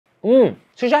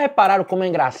Vocês já repararam como é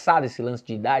engraçado esse lance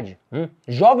de idade?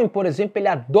 Jovem, por exemplo, ele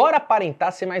adora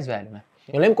aparentar ser mais velho, né?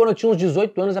 Eu lembro quando eu tinha uns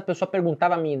 18 anos, a pessoa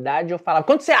perguntava a minha idade e eu falava,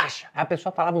 quanto você acha? Aí a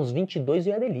pessoa falava uns 22 e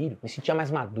eu ia delírio. Me sentia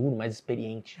mais maduro, mais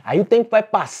experiente. Aí o tempo vai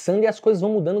passando e as coisas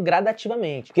vão mudando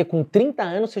gradativamente. Porque com 30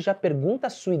 anos você já pergunta a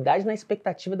sua idade na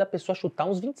expectativa da pessoa chutar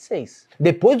uns 26.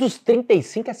 Depois dos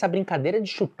 35, essa brincadeira de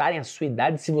chutarem a sua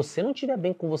idade, se você não estiver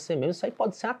bem com você mesmo, isso aí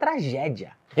pode ser uma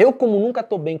tragédia. Eu, como nunca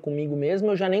tô bem comigo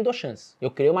mesmo, eu já nem dou chance.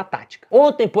 Eu criei uma tática.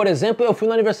 Ontem, por exemplo, eu fui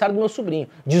no aniversário do meu sobrinho,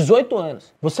 18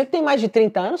 anos. Você que tem mais de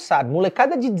 30 anos sabe,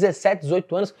 molecada de 17,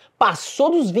 18 anos, passou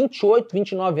dos 28,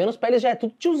 29 anos, pra eles já é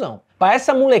tudo tiozão. Pra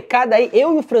essa molecada aí,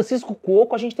 eu e o Francisco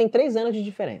Cuoco, a gente tem 3 anos de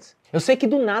diferença. Eu sei que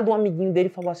do nada um amiguinho dele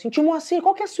falou assim, tio Moacir,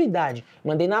 qual que é a sua idade?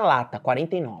 Mandei na lata,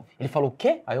 49. Ele falou, o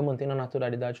quê? Aí eu mantei na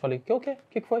naturalidade, falei, o quê? O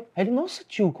que foi? Aí ele, nossa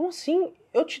tio, como assim?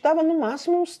 Eu te dava no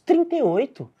máximo uns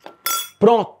 38.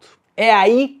 Pronto, é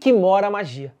aí que mora a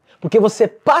magia. Porque você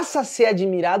passa a ser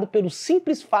admirado pelo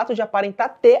simples fato de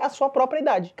aparentar ter a sua própria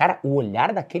idade. Cara, o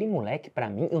olhar daquele moleque, pra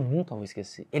mim, eu nunca vou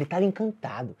esquecer. Ele tava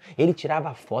encantado. Ele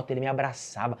tirava foto, ele me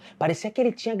abraçava. Parecia que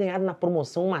ele tinha ganhado na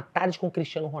promoção uma tarde com o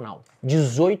Cristiano Ronaldo.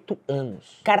 18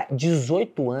 anos. Cara,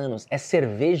 18 anos é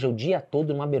cerveja o dia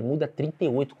todo numa bermuda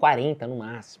 38, 40 no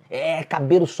máximo. É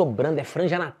cabelo sobrando, é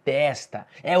franja na testa,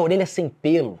 é orelha sem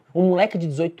pelo. Um moleque de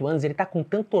 18 anos, ele tá com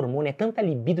tanto hormônio, é tanta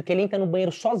libido que ele entra no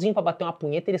banheiro sozinho pra bater uma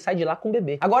punheta e ele sai de lá com o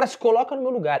bebê. Agora se coloca no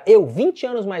meu lugar. Eu, 20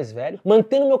 anos mais velho,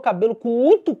 mantendo meu cabelo com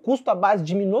muito custo à base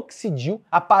de minoxidil,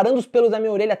 aparando os pelos da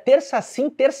minha orelha terça sim,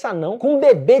 terça não, com um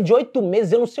bebê de 8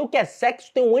 meses, eu não sei o que é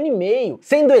sexo, tem 1 ano e meio,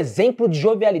 sendo exemplo de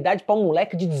jovialidade pra um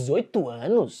moleque de 18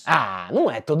 anos. Ah, não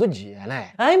é todo dia, né?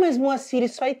 Ai, mas Moacir,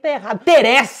 isso aí tá errado.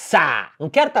 Teressa! Não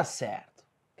quero tá certo,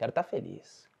 quero tá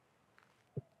feliz.